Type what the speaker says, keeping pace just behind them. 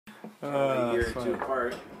A year or two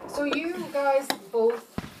apart. So you guys both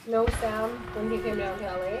know Sam when he came down to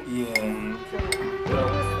LA? Yeah. So what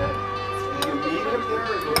was the...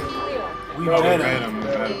 We met him.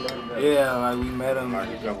 Yeah, like we met him.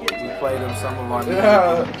 We played him some of our music.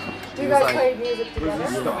 Do you guys play music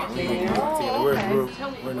together? We're a group.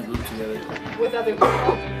 We're in a group together. With other people?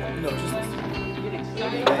 No, just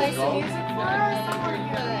Play some music for us?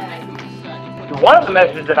 One of the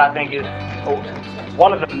messages that I think is,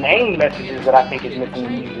 one of the main messages that I think is missing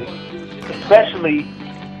in music,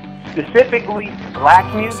 specifically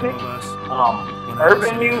black music,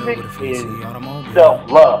 urban music, is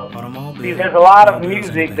self-love. See, there's a lot of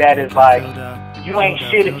music that is like, you ain't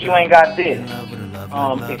shit if you ain't got this.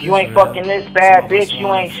 If you ain't fucking this bad bitch,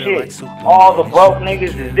 you ain't shit. All the broke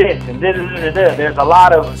niggas is this and da-da-da-da-da. There's a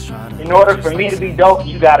lot of, in order for me to be dope,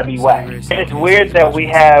 you gotta be whack. And it's weird that we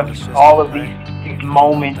have all of these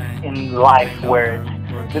moments in life where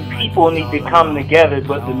the people need to come together,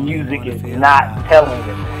 but the music is not telling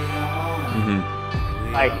them.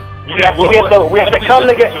 Like, we have to come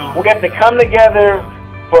together. We have to come together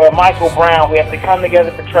for Michael Brown. We have to come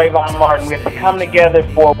together for TiRon Martin. We have to come together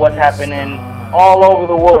for what's happening all over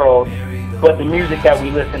the world, but the music that we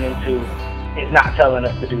listening to is not telling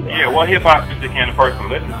us to do that. Yeah, what hip-hop music can a person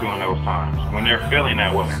listen to in those times when they're feeling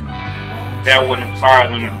that way? That would inspire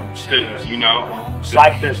them to, you know,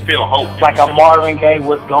 like to feel hope. Like a Marvin Gaye,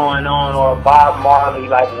 What's Going On, or a Bob Marley.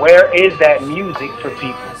 Like, where is that music for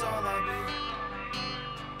people?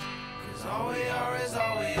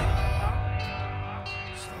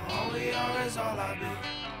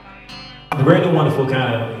 The Great and Wonderful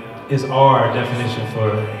kind of is our definition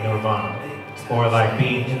for nirvana, or like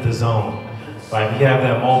being in the zone. Like you have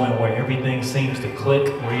that moment where everything seems to click,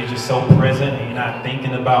 where you're just so present and you're not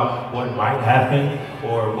thinking about what might happen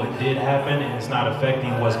or what did happen, and it's not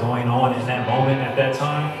affecting what's going on in that moment at that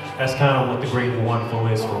time. That's kind of what the Great and Wonderful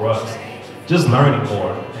is for us. Just learning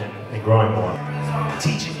more and growing more.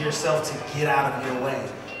 Teaching yourself to get out of your way.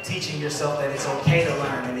 Teaching yourself that it's okay to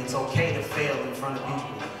learn and it's okay to fail in front of people.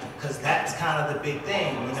 Because that's kind of the big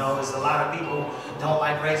thing, you know, is a lot of people don't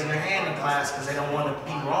like raising their hand in class because they don't want to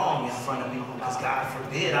be wrong in front of people, because God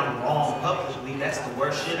forbid I'm wrong publicly. That's the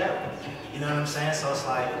worst shit ever. You know what I'm saying? So it's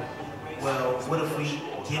like, well, what if we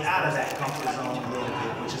get out of that comfort zone a little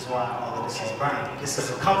bit, which is why all of this is burning. This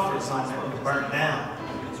is a comfort zone that we burn down.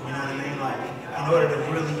 You know what I mean? Like, in order to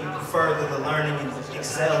really further the learning and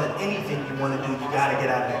excel at anything you want to do, you got to get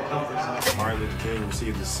out of that comfort zone. Martin Luther King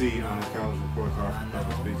received a C on his college report card for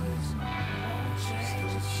public speaking.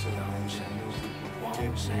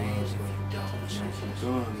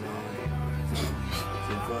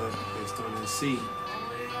 Based on that C, if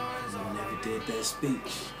I never did that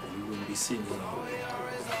speech, you wouldn't be sitting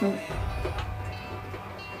here.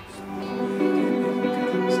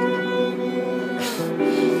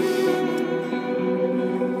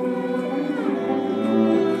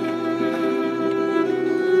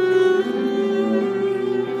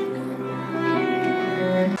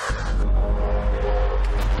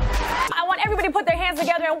 Put their hands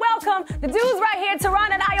together and welcome the dudes right here,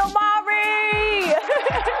 TiRon Ayomari.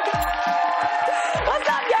 What's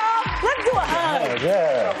up, y'all? Let's do a hug.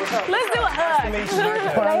 Yeah. Let's do a hug. Nice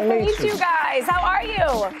to meet you guys. How are you?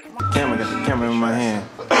 Camera, got the camera in my hand.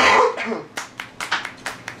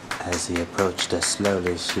 As he approached us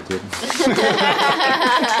slowly, she didn't.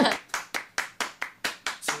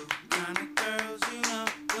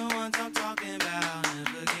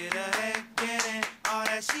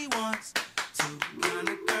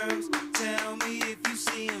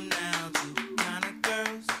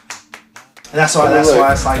 And that's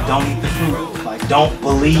why it's like, don't eat the fruit. Like, don't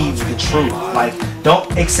believe the truth. Like,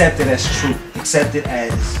 don't accept it as truth. Accept it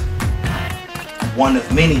as one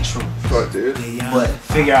of many truths. But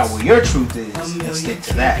figure out what your truth is and stick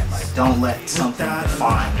to that. Like, don't let something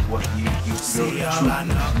define what you feel the truth is. You know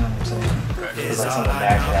what I'm saying? Because like something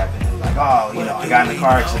bad could happen. Like, oh, you know, I got in a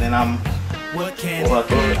car accident. I'm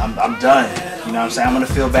done. You know what I'm saying? I'm gonna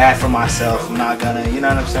feel bad for myself. I'm not gonna, you know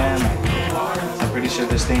what I'm saying? Like, I'm pretty sure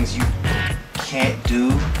there's things you can't do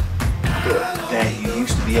that you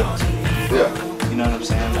used to be able to. Yeah. You know what I'm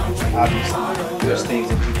saying? Like, obviously, there's things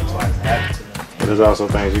in people's lives that happen to them. But there's also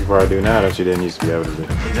things you can probably do now that you didn't used to be able to do.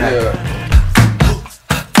 Exactly. Yeah.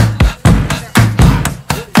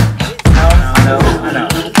 I know.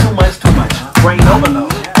 Too much. Brain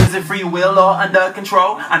overload. Is it free will or under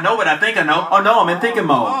control? I know what I think I know. Oh no, I'm in thinking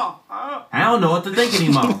mode. I don't know what to think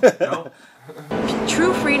anymore. No.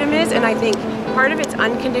 True freedom is, and I think part of it's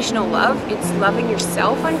unconditional love. It's loving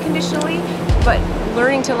yourself unconditionally, but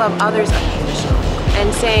learning to love others unconditionally.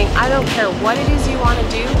 and saying, I don't care what it is you want to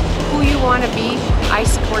do, who you want to be, I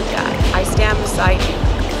support that. I stand beside you.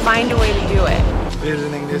 Find a way to do it.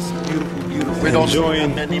 Visiting this beautiful, beautiful. We don't see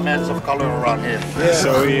many men of color around here. Yeah.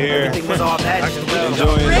 So we here. Enjoying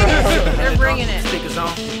it. They're bringing it.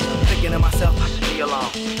 Thinking to myself, I should be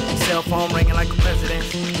alone. Cell phone ringing like a president.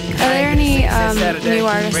 Are there any new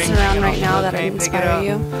artists around right now that inspire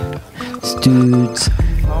you? Dudes,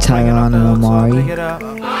 TiRon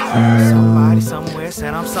Ayomari.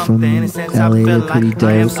 From LA, pretty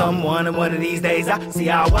dope. Someone and one of these days I see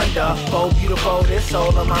I wonder. Oh, beautiful this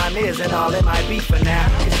soul of mine is, and all it might be for now.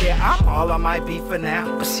 Cause yeah, I'm all I might be for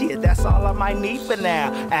now. But shit, that's all I might need for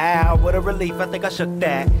now. Ah, what a relief, I think I shook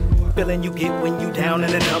that. Feeling you get when you down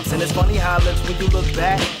in the dumps. And it's funny how it looks when you look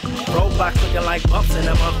back. Roadblocks looking like bumps in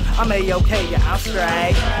the month. I'm A-okay, yeah, I'm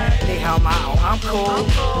straight. Hey, how am I? Oh, I'm cool.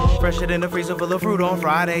 Fresher than the freezer full of fruit on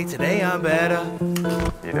Friday. Today I'm better.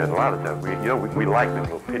 Yeah, there's a lot of stuff. We like the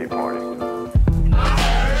little pity parties.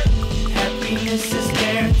 Happiness is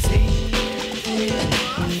guaranteed.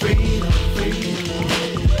 Freedom, freedom.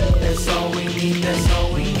 That's all we need, that's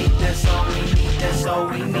all we need, that's all we need, that's all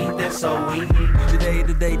we need, that's all we need.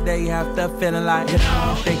 Today, after feeling like,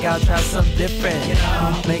 think I'll try something different,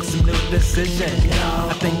 make some new decisions,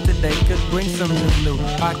 I think today could bring some new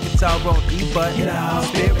pockets all on E, but,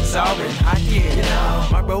 spirits all in high gear,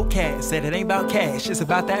 my road cat said it ain't about cash, it's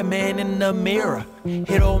about that man in the mirror,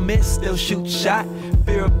 hit or miss, still shoot shot,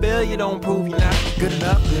 fear of failure don't prove you're not good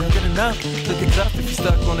enough, look it's tough if you're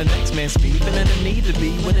stuck on the next man's speed, feeling the need to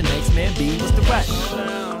be when the next man be, what's the rush,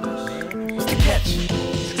 what's the catch?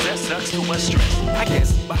 Success sucks to what stress, I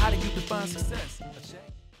guess, but how do you define success?